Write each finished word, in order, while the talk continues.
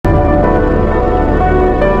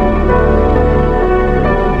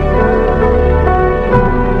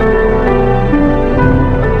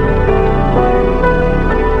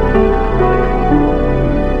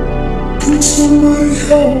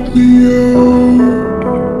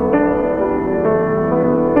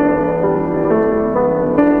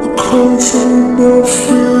I'm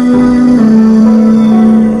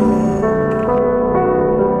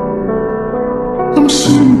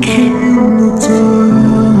sinking in the dark.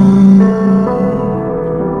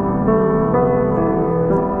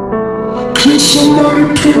 Can somebody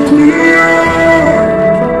pick me up?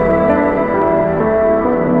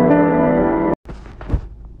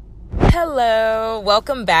 Hello,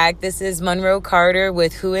 welcome back. This is Monroe Carter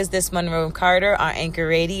with Who Is This Monroe Carter on Anchor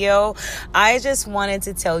Radio. I just wanted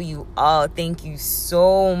to tell you all, thank you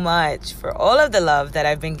so much for all of the love that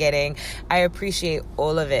I've been getting. I appreciate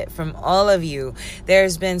all of it from all of you.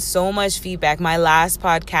 There's been so much feedback. My last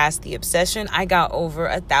podcast, The Obsession, I got over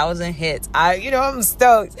 1,000 hits. I'm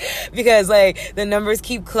stoked because the numbers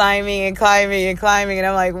keep climbing and climbing and climbing. And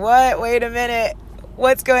I'm like, what? Wait a minute.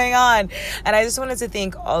 What's going on? And I just wanted to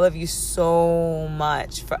thank all of you so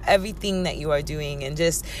much for everything that you are doing and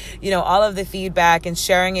just, all of the feedback and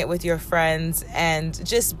sharing it with your friends and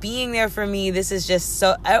just being there for me. This is just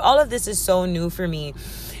all of this is so new for me.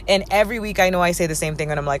 And every week I know I say the same thing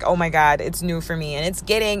and I'm like, oh my God, it's new for me. And it's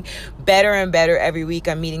getting better and better every week.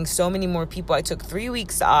 I'm meeting so many more people. I took 3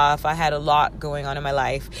 weeks off. I had a lot going on in my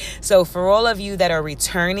life. So for all of you that are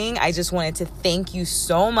returning, I just wanted to thank you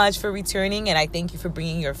so much for returning. And I thank you for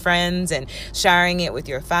bringing your friends and sharing it with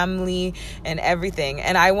your family and everything.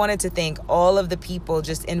 And I wanted to thank all of the people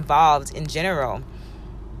just involved in general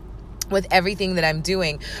with everything that I'm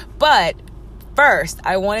doing. But first,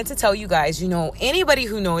 I wanted to tell you guys, anybody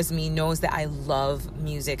who knows me knows that I love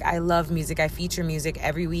music. I love music. I feature music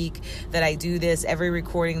every week that I do this. Every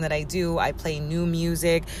recording that I do, I play new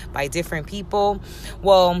music by different people.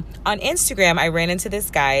 Well, on Instagram, I ran into this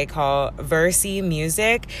guy called Versi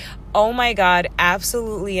Music. Oh my God,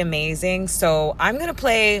 absolutely amazing. So I'm going to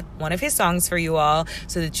play one of his songs for you all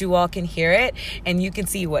so that you all can hear it and you can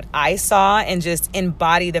see what I saw and just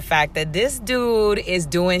embody the fact that this dude is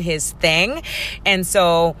doing his thing. And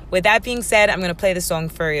so with that being said, I'm going to play the song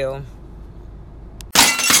for you.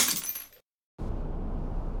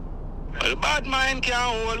 Well, bad mind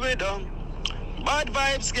can't hold me down. Bad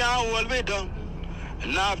vibes can't hold me down.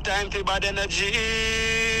 Enough time for bad energy.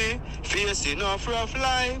 Facing enough rough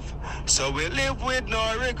life. So we live with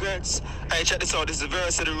no regrets. Hey, check this out. This is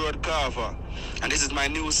Versi the Road Carver. And this is my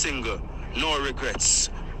new single, No Regrets,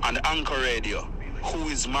 on the Anchor Radio. Who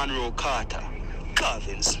is Monroe Carter?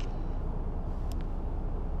 Carvins.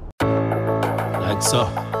 Like so.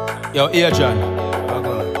 Yo, Adrian.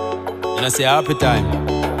 You know, say happy time.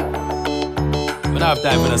 We don't have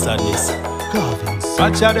time for the sadness. Carvins.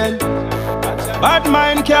 Watch out then. Bad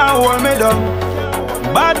mind can't hold me down.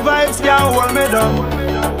 Bad vibes can't hold me down.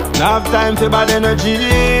 Have time for bad energy.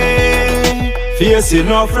 Facing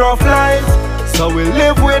enough rough life. So we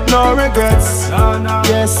live with no regrets.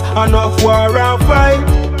 Yes, enough war and fight.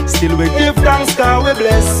 Still we give thanks cause we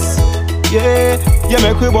bless. Yeah,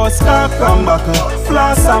 make we bust up, come back up.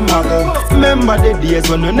 Floss and muggle. Remember the days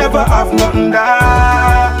when we never have nothing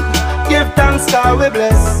there. Give thanks cause we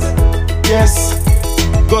bless. Yes.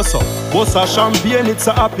 Go so, boss a champagne, it's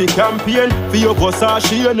a happy campaign. For your boss a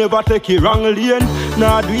she, you never take it wrong lane.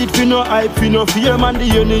 Nah do it for no hype, for no fear. Man the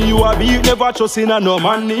uni you a beat, never trust in a no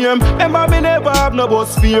man name. Remember me never have no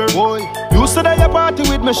boss fear. Boy, you said that you party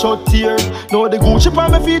with me short tear. Now the Gucci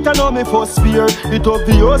on my feet and now me first spear. It up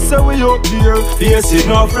the house so we up here. Facing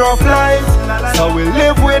enough rough life, so we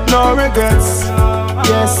live with no regrets.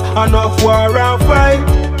 Yes, enough war and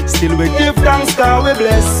fight. Still we give thanks cause we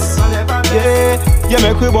bless. Yeah,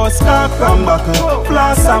 make we bust up, come back up.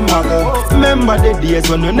 Floss and muggle. Remember the days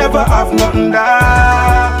when we never have nothing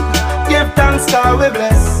there. Give thanks cause we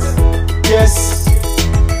bless. Yes.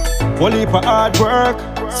 Whole heap of hard work,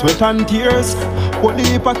 sweat and tears. Whole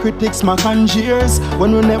heap of critics, mac and jeers.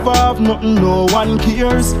 When we never have nothing, no one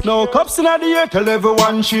cares. No cups in the air, tell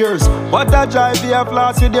everyone cheers. What a joy be a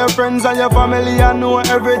floss with your friends and your family and know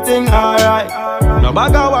everything alright. No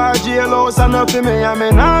bag of war, jailhouse and nothing me and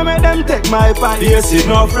me now make them take my part. Facing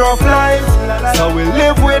enough rough life, so we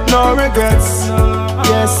live with no regrets.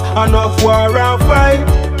 Yes, enough war and fight.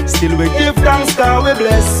 Still we give thanks cause we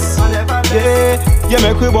bless. Yeah,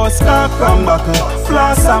 make we bust up, come back up.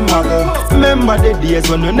 Floss and muggle. Remember the days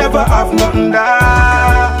when we never have nothing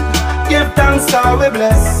there. Give thanks cause we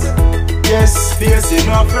bless. Yes, facing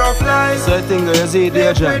enough rough life. So I think you see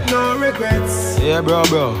it, John. No regrets. Yeah, bro.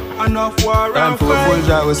 Enough war and fight. Time for a full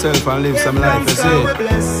job yourself and live some life, you see.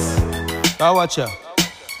 Now watch out.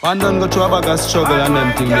 One done go through a bag of struggle and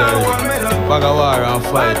them thing there. Bag of war and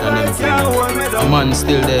fight and them thing. A man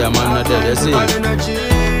still there, a man not dead, you see.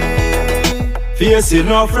 Facing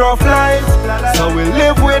enough rough life, so we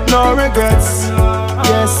live with no regrets.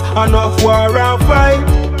 Yes, enough war and fight.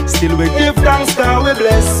 Still we give thanks cause we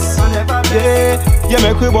bless. Yeah,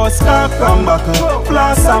 make we bust start come back up.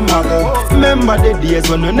 Floss and muggle. Remember the days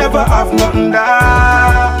when we never have nothing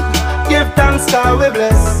there. Give thanks cause we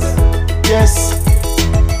bless. Yes.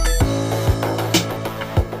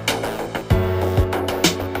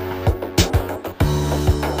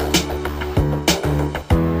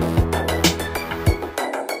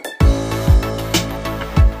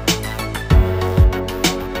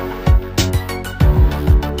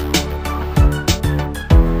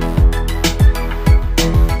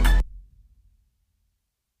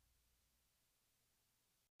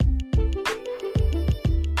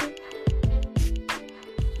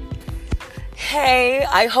 Hey,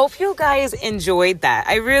 I hope you guys enjoyed that.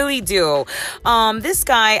 I really do. This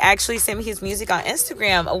guy actually sent me his music on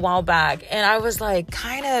Instagram a while back, and I was like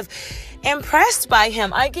kind of impressed by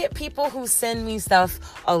him. I get people who send me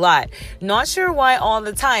stuff a lot. Not sure why all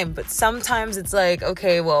the time, but sometimes it's like,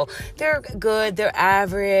 okay, well, they're good, they're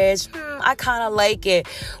average. I kind of like it.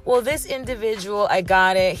 Well, this individual, I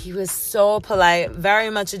got it. He was so polite,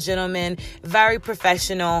 very much a gentleman, very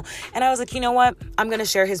professional. And I was like, you know what? I'm going to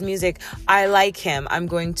share his music. I like him. I'm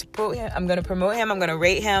going to promote him. I'm going to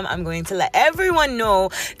rate him. I'm going to let everyone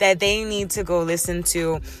know that they need to go listen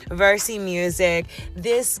to Versi music.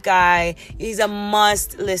 This guy, he's a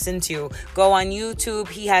must listen to. Go on YouTube.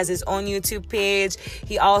 He has his own YouTube page.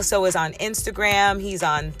 He also is on Instagram. He's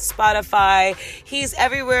on Spotify. He's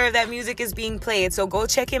everywhere that music is being played. So go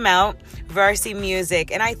check him out, Versi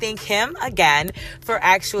music. And I thank him again for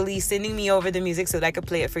actually sending me over the music so that I could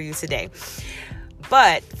play it for you today.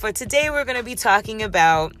 But for today, we're going to be talking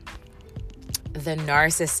about the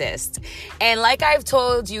narcissist. And like I've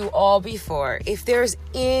told you all before, if there's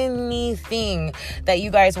anything that you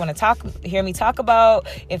guys want to hear me talk about,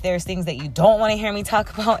 if there's things that you don't want to hear me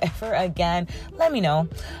talk about ever again, let me know.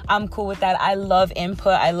 I'm cool with that. I love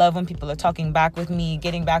input. I love when people are talking back with me,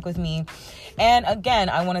 getting back with me. And again,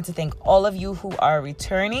 I wanted to thank all of you who are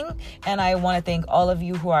returning, and I want to thank all of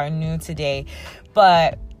you who are new today.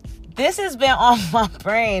 But this has been on my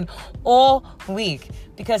brain all week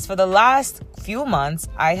because for the last few months,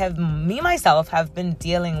 myself have been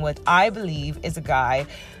dealing with, I believe, is a guy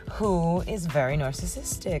who is very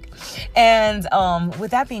narcissistic. And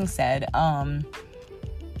with that being said,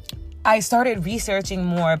 I started researching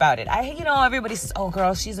more about it. Everybody says, oh,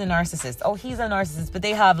 girl, she's a narcissist. Oh, he's a narcissist. But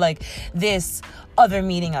they have like this other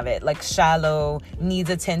meaning of it, like shallow, needs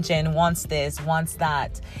attention, wants this, wants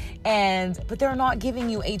that. But they're not giving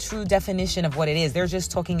you a true definition of what it is. They're just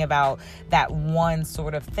talking about that one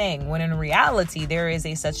sort of thing. When in reality, there is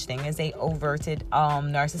a such thing as a overted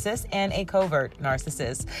narcissist and a covert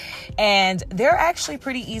narcissist. And they're actually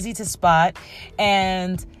pretty easy to spot.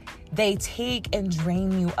 And they take and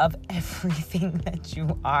drain you of everything that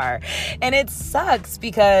you are. And it sucks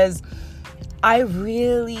because I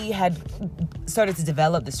really had started to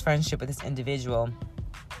develop this friendship with this individual.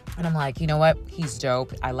 And I'm like, you know what? He's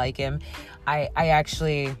dope. I like him. I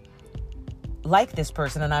actually like this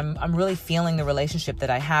person, and I'm really feeling the relationship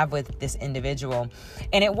that I have with this individual.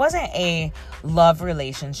 And it wasn't a love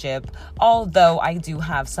relationship, although I do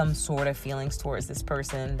have some sort of feelings towards this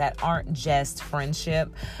person that aren't just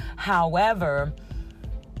friendship. However,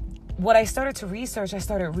 what I started to research, I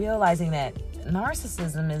started realizing that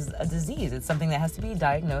narcissism is a disease. It's something that has to be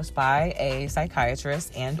diagnosed by a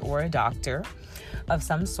psychiatrist and or a doctor of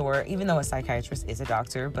some sort, even though a psychiatrist is a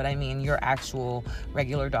doctor. But I mean, your actual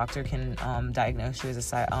regular doctor can diagnose you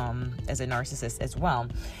as a narcissist as well.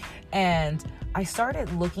 And I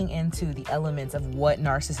started looking into the elements of what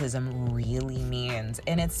narcissism really means.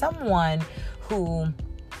 And it's someone who,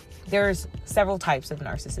 there's several types of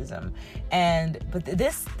narcissism. But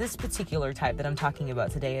this particular type that I'm talking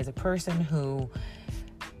about today is a person who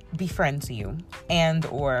befriends you and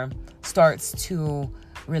or starts to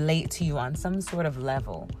relate to you on some sort of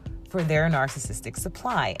level for their narcissistic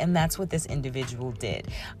supply. And that's what this individual did.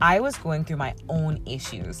 I was going through my own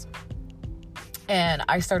issues. And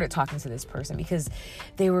I started talking to this person because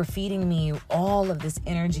they were feeding me all of this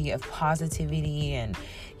energy of positivity and,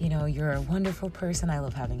 you're a wonderful person. I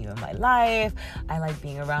love having you in my life. I like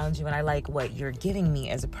being around you and I like what you're giving me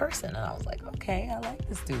as a person. And I was like, okay, I like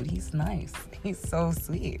this dude. He's nice. He's so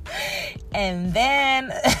sweet. And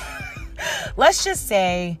then let's just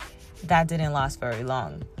say that didn't last very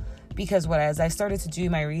long. Because as I started to do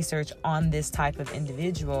my research on this type of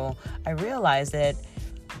individual, I realized that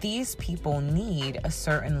these people need a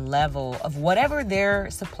certain level of whatever their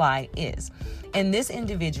supply is. In this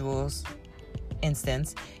individual's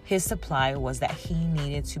instance, his supply was that he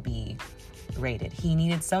needed to be rated. He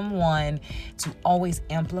needed someone to always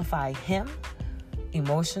amplify him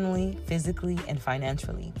emotionally, physically, and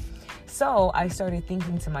financially. So I started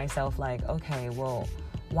thinking to myself, like, okay, well,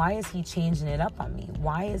 why is he changing it up on me?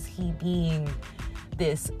 Why is he being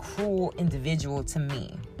this cruel individual to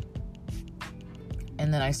me?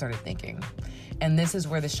 And then I started thinking, and this is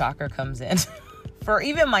where the shocker comes in for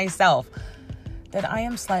even myself, that I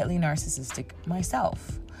am slightly narcissistic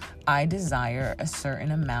myself. I desire a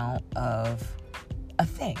certain amount of a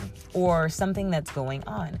thing or something that's going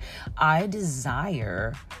on. I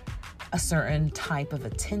desire a certain type of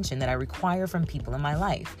attention that I require from people in my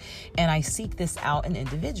life. And I seek this out in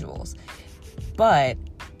individuals. But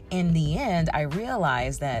in the end, I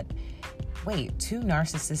realized that, wait, two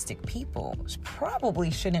narcissistic people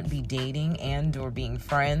probably shouldn't be dating and or being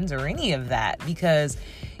friends or any of that, because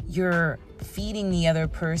you're feeding the other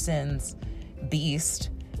person's beast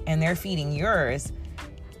and they're feeding yours.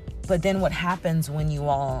 But then what happens when you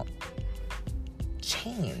all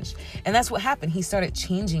change? And that's what happened. He started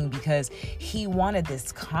changing because he wanted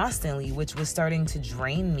this constantly, which was starting to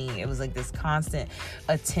drain me. It was like this constant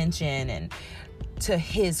attention and to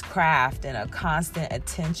his craft and a constant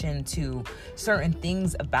attention to certain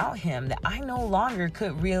things about him that I no longer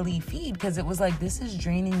could really feed, because it was like, this is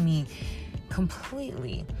draining me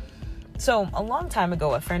completely. So a long time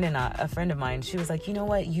ago, a friend of mine, she was like, you know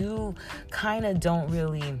what, you kind of don't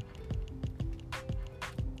really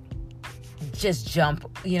just jump,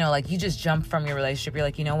 like you just jump from your relationship. You're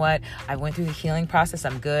like, you know what, I went through the healing process,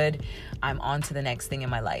 I'm good, I'm on to the next thing in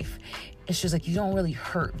my life. And she was like, you don't really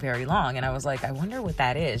hurt very long. And I was like, I wonder what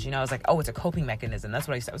that is. I was like, oh, it's a coping mechanism. That's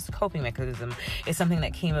what I said. It was a coping mechanism. It's something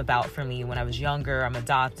that came about for me when I was younger. I'm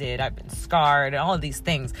adopted. I've been scarred and all of these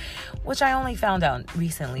things, which I only found out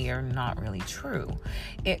recently are not really true.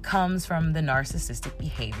 It comes from the narcissistic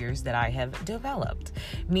behaviors that I have developed,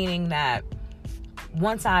 meaning that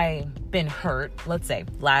once I've been hurt, let's say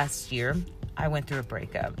last year, I went through a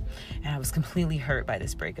breakup and I was completely hurt by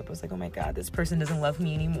this breakup. I was like, oh my God, this person doesn't love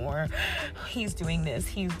me anymore. He's doing this,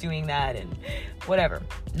 he's doing that, and whatever.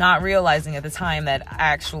 Not realizing at the time that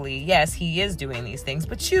actually, yes, he is doing these things,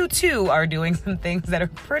 but you too are doing some things that are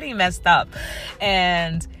pretty messed up.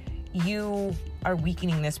 And you are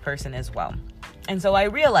weakening this person as well. And so I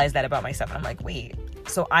realized that about myself. And I'm like, wait,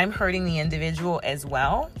 so I'm hurting the individual as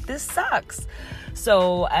well? This sucks.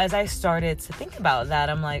 So as I started to think about that,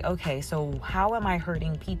 I'm like, okay, so how am I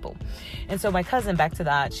hurting people? And so my cousin, back to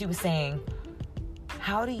that, she was saying,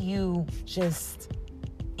 how do you just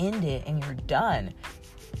end it and you're done?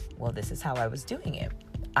 Well, this is how I was doing it.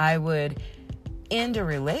 I would end a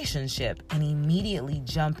relationship and immediately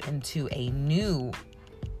jump into a new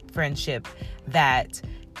friendship,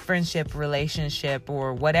 relationship,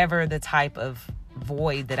 or whatever the type of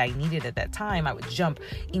void that I needed at that time. I would jump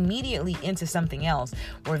immediately into something else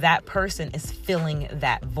where that person is filling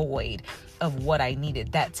that void of what I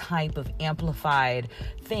needed, that type of amplified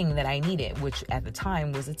thing that I needed, which at the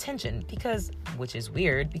time was attention, which is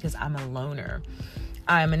weird because I'm a loner.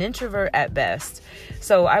 I'm an introvert at best.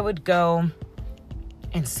 So I would go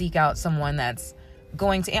and seek out someone that's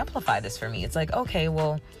going to amplify this for me. It's like, okay,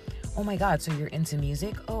 well, oh my God, so you're into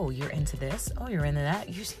music? Oh, you're into this? Oh, you're into that?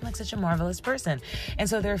 You seem like such a marvelous person. And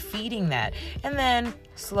so they're feeding that. And then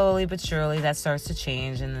slowly but surely that starts to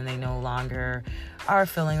change, and then they no longer are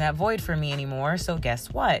filling that void for me anymore. So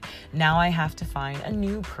guess what? Now I have to find a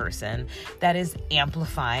new person that is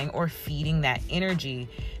amplifying or feeding that energy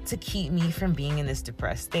to keep me from being in this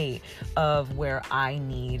depressed state of where I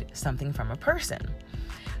need something from a person.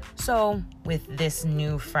 So with this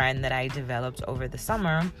new friend that I developed over the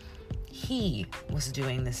summer, he was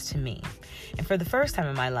doing this to me. And for the first time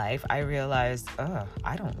in my life, I realized,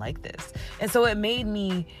 I don't like this. And so it made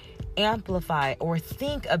me amplify or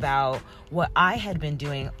think about what I had been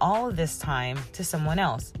doing all of this time to someone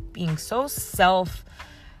else, being so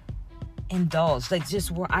self-indulged, like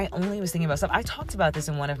just where I only was thinking about stuff. I talked about this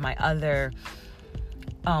in one of my other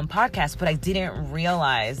podcast, but I didn't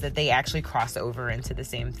realize that they actually cross over into the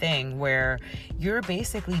same thing, where you're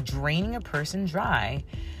basically draining a person dry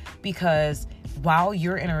because while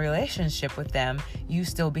you're in a relationship with them, you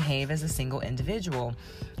still behave as a single individual.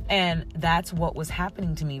 And that's what was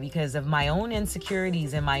happening to me because of my own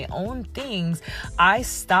insecurities and my own things. I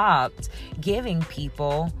stopped giving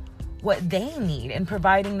people what they need and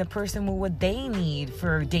providing the person with what they need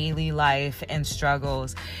for daily life and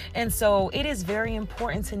struggles. And so it is very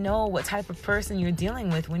important to know what type of person you're dealing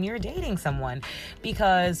with when you're dating someone,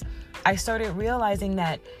 because I started realizing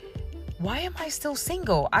that, why am I still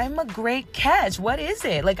single? I'm a great catch. What is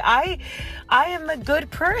it? Like I am a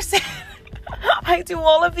good person. I do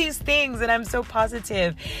all of these things and I'm so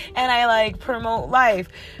positive and I promote life.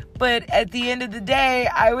 But at the end of the day,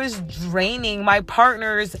 I was draining my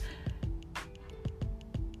partner's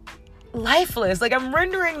lifeless. Like, I'm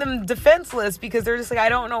rendering them defenseless because they're just like, I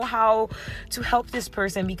don't know how to help this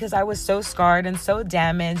person because I was so scarred and so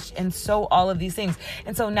damaged and so all of these things.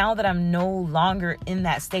 And so now that I'm no longer in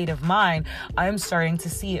that state of mind, I'm starting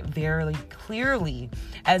to see it very clearly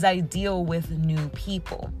as I deal with new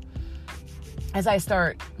people. As I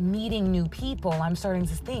start meeting new people, I'm starting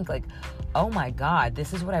to think like, oh my God,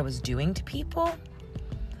 this is what I was doing to people.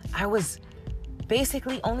 I was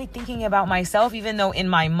basically only thinking about myself, even though in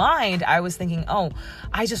my mind I was thinking, oh,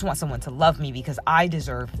 I just want someone to love me because I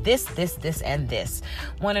deserve this, and this.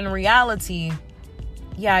 When in reality,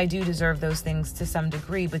 yeah, I do deserve those things to some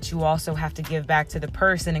degree, but you also have to give back to the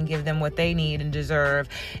person and give them what they need and deserve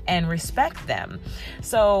and respect them.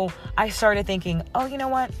 So I started thinking, oh, you know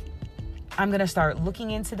what? I'm going to start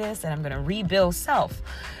looking into this and I'm going to rebuild self.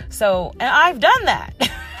 So, and I've done that.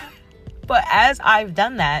 But as I've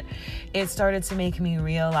done that, it started to make me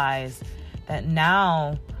realize that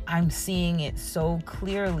now I'm seeing it so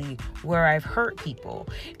clearly where I've hurt people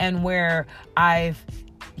and where I've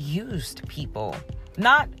used people.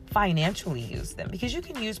 Not financially use them, because you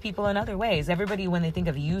can use people in other ways. Everybody, when they think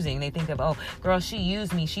of using, they think of, oh, girl, she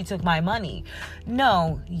used me, she took my money.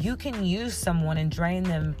 No, you can use someone and drain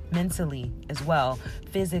them mentally as well,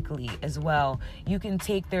 physically as well. You can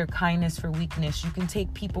take their kindness for weakness. You can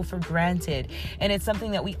take people for granted. And it's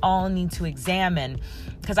something that we all need to examine.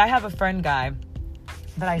 Because I have a friend guy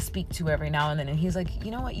that I speak to every now and then, and he's like, you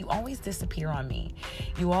know what? You always disappear on me.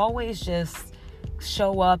 You always just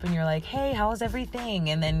show up and you're like, hey, how's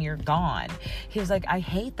everything? And then you're gone. He was like, I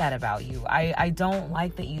hate that about you. I don't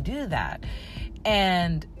like that you do that.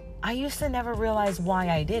 And I used to never realize why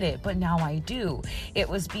I did it, but now I do. It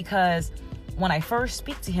was because when I first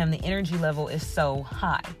speak to him, the energy level is so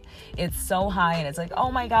high. It's so high, and it's like,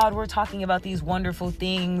 oh my God, we're talking about these wonderful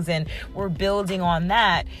things and we're building on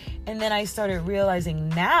that. And then I started realizing,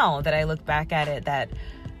 now that I look back at it, that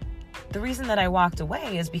the reason that I walked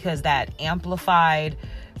away is because that amplified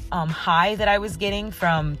high that I was getting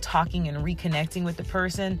from talking and reconnecting with the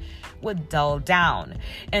person would dull down.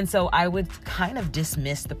 And so I would kind of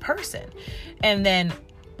dismiss the person. And then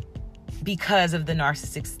because of the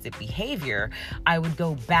narcissistic behavior, I would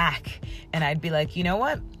go back and I'd be like, you know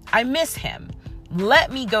what? I miss him.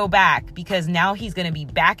 Let me go back, because now he's going to be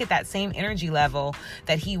back at that same energy level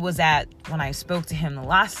that he was at when I spoke to him the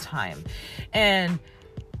last time. And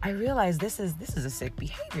I realized this is a sick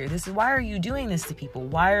behavior. Why are you doing this to people?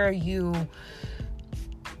 Why are you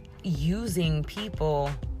using people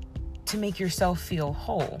to make yourself feel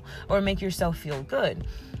whole or make yourself feel good?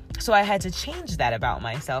 So I had to change that about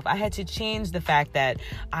myself. I had to change the fact that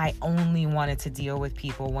I only wanted to deal with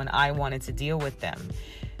people when I wanted to deal with them,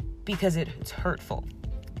 because it's hurtful.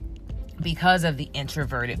 Because of the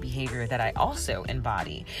introverted behavior that I also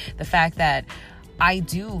embody. The fact that I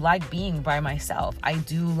do like being by myself. I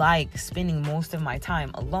do like spending most of my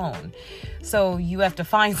time alone. So you have to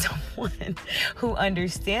find someone who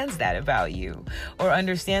understands that about you, or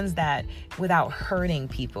understands that without hurting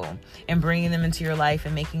people and bringing them into your life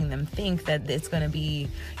and making them think that it's going to be,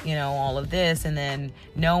 all of this, and then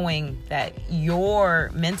knowing that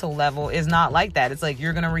your mental level is not like that. It's like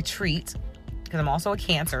you're going to retreat, because I'm also a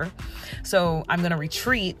Cancer. So I'm going to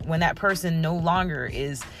retreat when that person no longer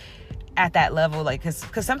is at that level, like,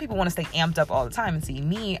 because some people want to stay amped up all the time, and see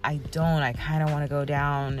me, I don't. I kind of want to go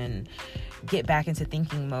down and get back into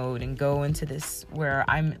thinking mode and go into this where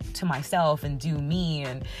I'm to myself and do me,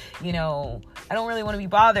 and I don't really want to be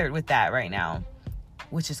bothered with that right now,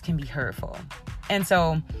 which can be hurtful. And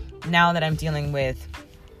so now that I'm dealing with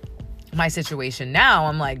my situation now,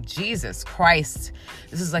 I'm like, Jesus Christ,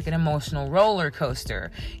 this is like an emotional roller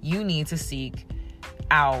coaster. You need to seek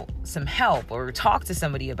out some help or talk to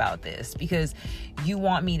somebody about this, because you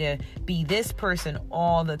want me to be this person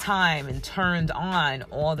all the time and turned on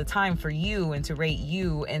all the time for you and to rate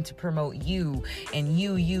you and to promote you and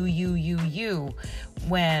you,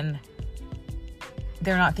 when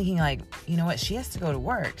they're not thinking like, you know what, she has to go to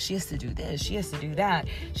work, she has to do this, she has to do that.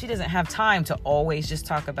 She doesn't have time to always just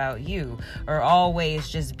talk about you or always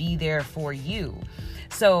just be there for you.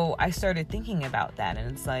 So I started thinking about that,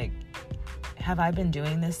 and it's like, have I been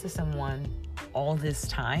doing this to someone all this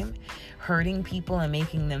time? Hurting people and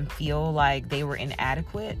making them feel like they were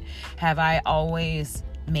inadequate? Have I always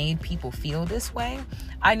made people feel this way?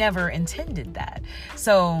 I never intended that.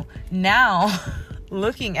 So now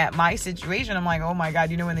looking at my situation, I'm like, oh my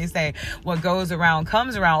God, when they say what goes around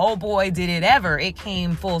comes around, oh boy, did it ever. It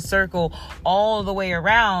came full circle all the way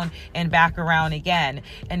around and back around again.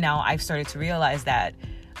 And now I've started to realize that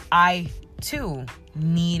I too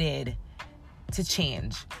needed to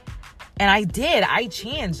change. And I did. I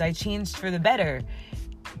changed for the better.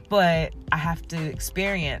 But I have to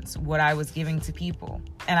experience what I was giving to people.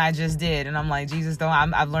 And I just did. And I'm like, Jesus,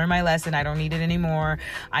 I've learned my lesson. I don't need it anymore.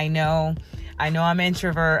 I know I'm an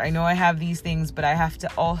introvert. I know I have these things, but I have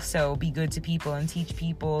to also be good to people and teach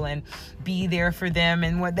people and be there for them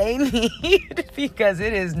and what they need, because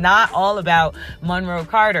it is not all about Monroe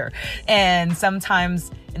Carter. And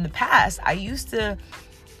sometimes in the past, I used to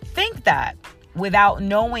think that without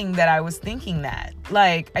knowing that I was thinking that.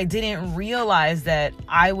 Like, I didn't realize that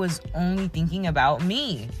I was only thinking about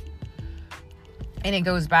me. And it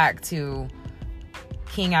goes back to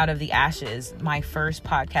King Out of the Ashes, my first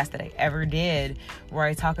podcast that I ever did, where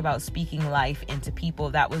I talk about speaking life into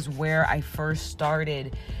people. That was where I first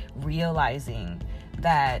started realizing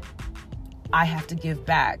that I have to give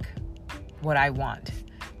back what I want.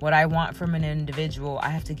 What I want from an individual, I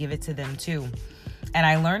have to give it to them too. And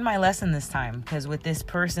I learned my lesson this time, because with this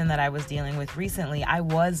person that I was dealing with recently, I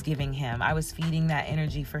was feeding that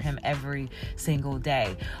energy for him every single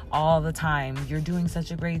day, all the time. You're doing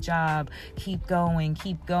such a great job. Keep going.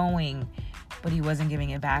 But he wasn't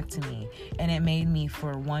giving it back to me. And it made me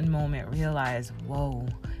for one moment realize, whoa,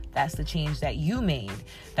 that's the change that you made.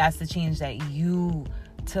 That's the change that you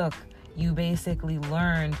took. You basically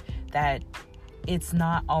learned that it's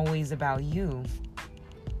not always about you.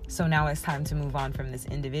 So now it's time to move on from this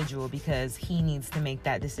individual, because he needs to make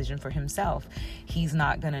that decision for himself. He's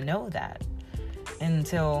not going to know that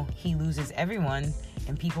until he loses everyone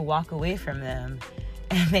and people walk away from them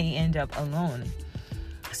and they end up alone.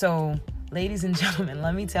 So, ladies and gentlemen,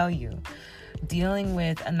 let me tell you, dealing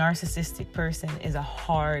with a narcissistic person is a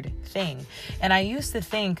hard thing. And I used to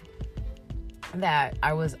think that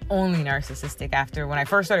I was only narcissistic after when I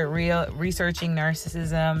first started researching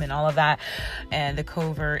narcissism and all of that, and the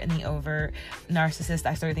covert and the overt narcissist.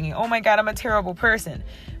 I started thinking, oh my God, I'm a terrible person.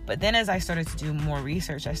 But then as I started to do more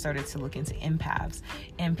research, I started to look into empaths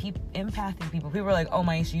and empathic people. People were like, oh,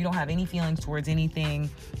 Maisha, you don't have any feelings towards anything.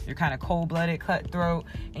 You're kind of cold-blooded, cutthroat,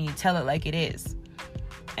 and you tell it like it is.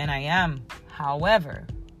 And I am. However,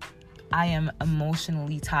 I am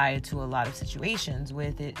emotionally tied to a lot of situations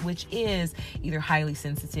with it, which is either highly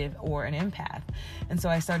sensitive or an empath. And so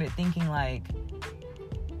I started thinking, like,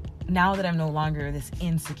 now that I'm no longer this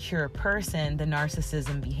insecure person, the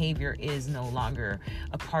narcissism behavior is no longer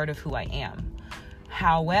a part of who I am.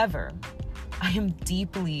 However, I am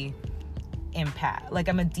deeply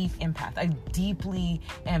I'm a deep empath. I deeply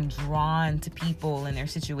am drawn to people and their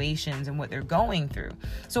situations and what they're going through.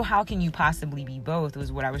 So how can you possibly be both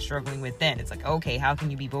was what I was struggling with then. It's like, okay, how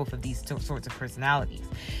can you be both of these sorts of personalities?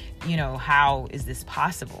 You know, how is this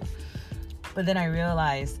possible? But then I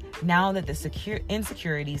realized, now that the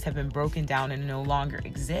insecurities have been broken down and no longer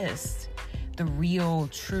exist, the real,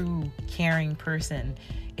 true, caring person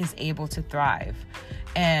is able to thrive.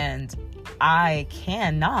 And I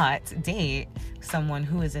cannot date someone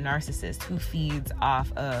who is a narcissist, who feeds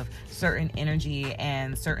off of certain energy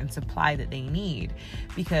and certain supply that they need,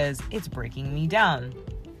 because it's breaking me down.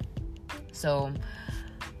 So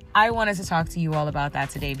I wanted to talk to you all about that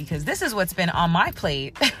today, because this is what's been on my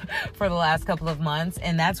plate for the last couple of months.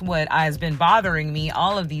 And that's what has been bothering me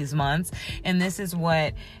all of these months. And this is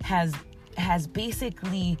what has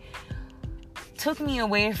basically took me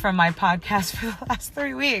away from my podcast for the last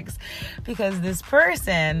 3 weeks, because this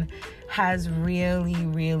person has really,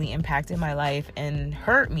 really impacted my life and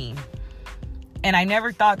hurt me. And I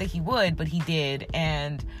never thought that he would, but he did.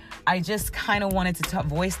 And I just kind of wanted to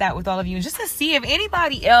voice that with all of you, just to see if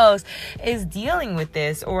anybody else is dealing with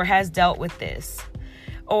this or has dealt with this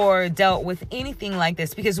or dealt with anything like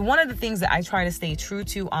this. Because one of the things that I try to stay true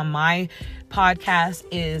to on my podcast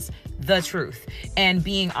is the truth and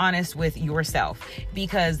being honest with yourself,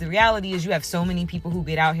 because the reality is you have so many people who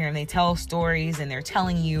get out here and they tell stories and they're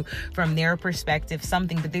telling you from their perspective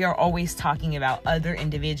something, but they are always talking about other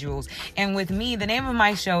individuals. And with me, the name of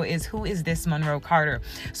my show is Who Is This Monroe Carter?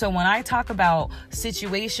 So when I talk about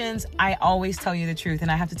situations, I always tell you the truth,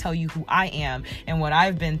 and I have to tell you who I am and what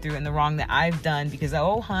I've been through and the wrong that I've done, because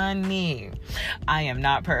oh honey, I am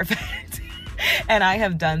not perfect. And I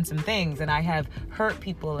have done some things and I have hurt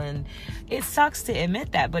people, and it sucks to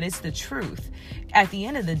admit that, but it's the truth. At the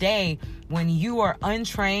end of the day, when you are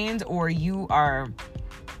untrained or you are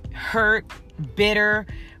hurt, bitter,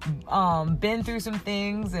 been through some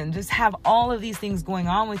things and just have all of these things going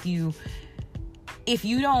on with you, if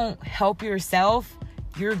you don't help yourself,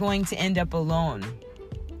 you're going to end up alone.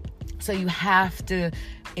 So you have to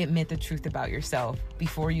admit the truth about yourself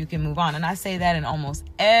before you can move on. And I say that in almost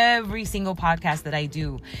every single podcast that I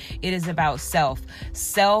do. It is about self.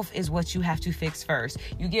 Self is what you have to fix first.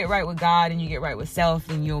 You get right with God and you get right with self,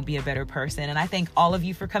 then you'll be a better person. And I thank all of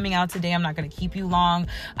you for coming out today. I'm not going to keep you long.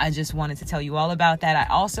 I just wanted to tell you all about that.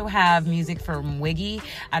 I also have music from Wiggy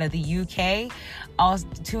out of the UK. I'll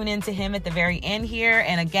tune into him at the very end here.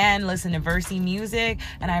 And again, listen to Versi music.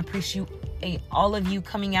 And I appreciate all of you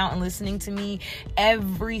coming out and listening to me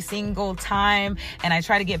every single time. And I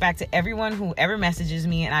try to get back to everyone who ever messages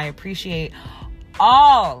me, and I appreciate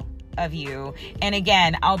all of you. And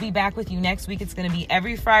again, I'll be back with you next week. It's going to be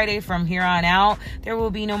every Friday from here on out. There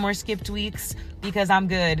will be no more skipped weeks because I'm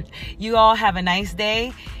good. You all have a nice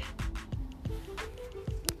day.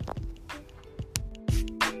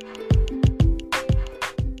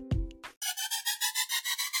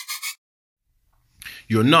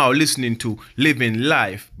 You're now listening to Living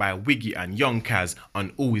Life by Wiggy and Young Kaz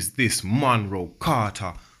on Who Is This Monroe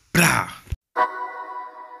Carter. Blah.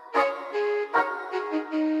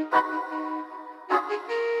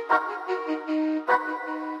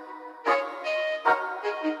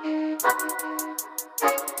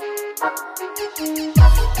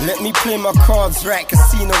 Let me play my cards right,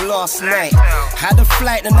 casino last night. Had a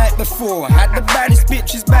flight the night before, had the baddest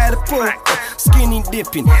bitches by the pool. Skinny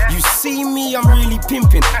dipping, you see me, I'm really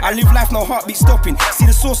pimping. I live life, no heartbeat stopping. See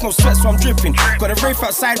the source, no sweat, so I'm dripping. Got a rave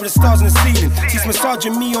outside with the stars in the ceiling. She's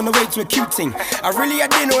massaging me on the way to a cute thing. I really had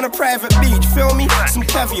dinner on a private beach, feel me? Some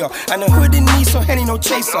caviar, and a hood in me, so Henny no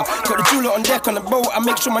chaser. Got the jeweler on deck on the boat, I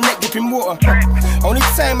make sure my neck dip in water. Only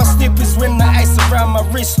time I slip is when the ice around my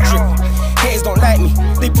wrist drip. Haters don't like me,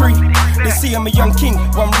 they pre. They see I'm a young king.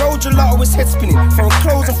 One road gelato with head spinning. Foreign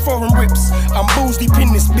clothes and foreign rips. I'm balls deep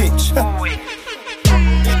in this bitch.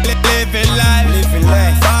 Living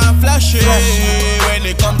life, far flashy. When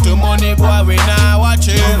it come to money, boy, we not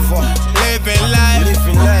watching. Living life,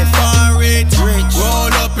 far rich.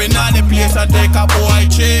 Roll up in all the place and take a boy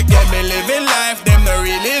chick. Get me living life, them not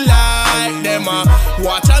really like. Them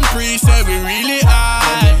watch and pre say we really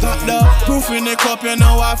high. Got the proof in the cup, you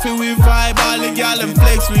know I feel we vibe. All the gal and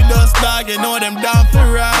flex with us dog, you know them down to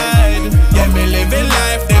ride. Get me living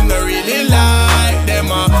life, them not really like. Them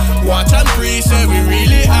watch and pre say we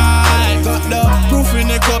really high. Got the proof in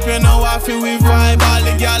the cup, you know I feel we vibe. All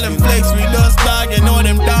the gal and flex with us dog, you know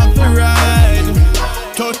them down to ride.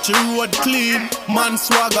 Touch the road clean, man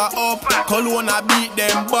swagger up. Cologne I beat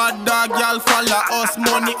them, bad dog, y'all follow us.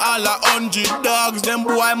 Money all 100 dogs, them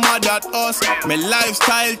boy mad at us. My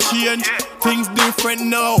lifestyle change, things different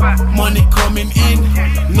now. Money coming in,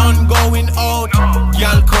 none going out.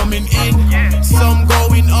 Y'all coming in, some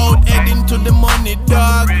going out, heading to the money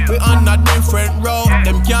dog. We on a different road,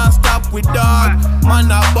 them can't stop with dog.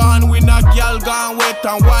 Man a born, we not y'all gone wet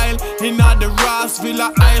and wild. Inna the Ross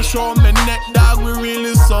Villa, I show me neck dog. We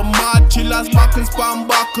really some mad chillers, buckles, pan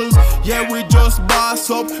buckles. Yeah, we just boss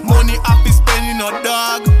up. Money happy spending no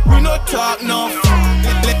dog. We no talk no.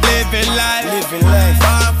 Living life,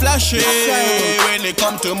 far flashy. When it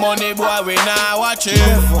come to money, boy, we not watching.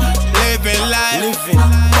 Living life,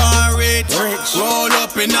 far rich. Roll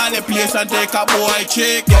up in all the place and take a boy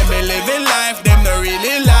chick. Get me living life, them not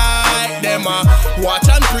really like. Them watch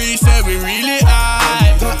and pre say we really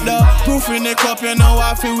high. Got the proof in the cup, you know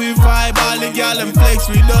I feel we vibe. All the gal and flex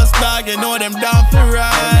with us dog, you know them down to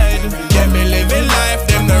ride. Get me living life,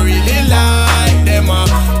 them not really like. Them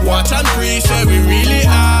watch and pre say we really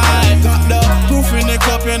high. Got the proof in the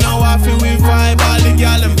cup, you know I feel we vibe. All the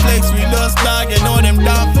gal and flex with us dog, you know them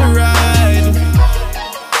down to ride.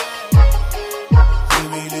 Yeah,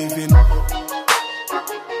 we living.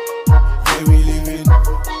 Yeah, we living.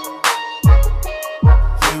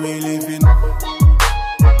 Yeah, we living.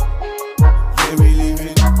 Yeah, we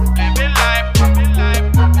living. Living life.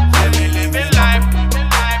 Yeah, we living life.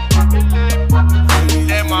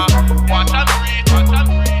 Them watch and breathe.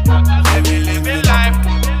 Yeah, we living life.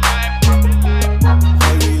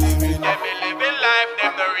 Yeah, we living life.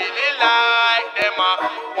 Them not really like. Them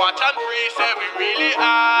watch and breathe. Say we really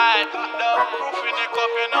high. Got the proof in the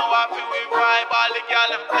cup, you know I feel we vibe. All the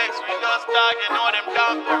gal and flex with us dog, you know them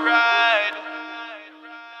down to ride.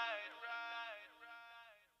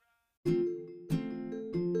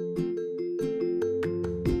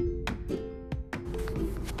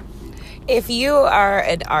 If you are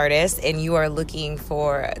an artist and you are looking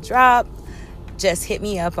for a drop, just hit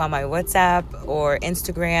me up on my WhatsApp or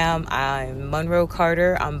Instagram. I'm Monroe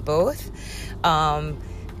Carter on both.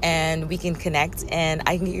 And we can connect and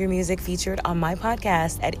I can get your music featured on my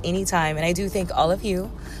podcast at any time. And I do thank all of you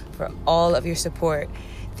for all of your support.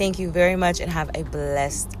 Thank you very much and have a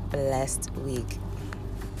blessed week.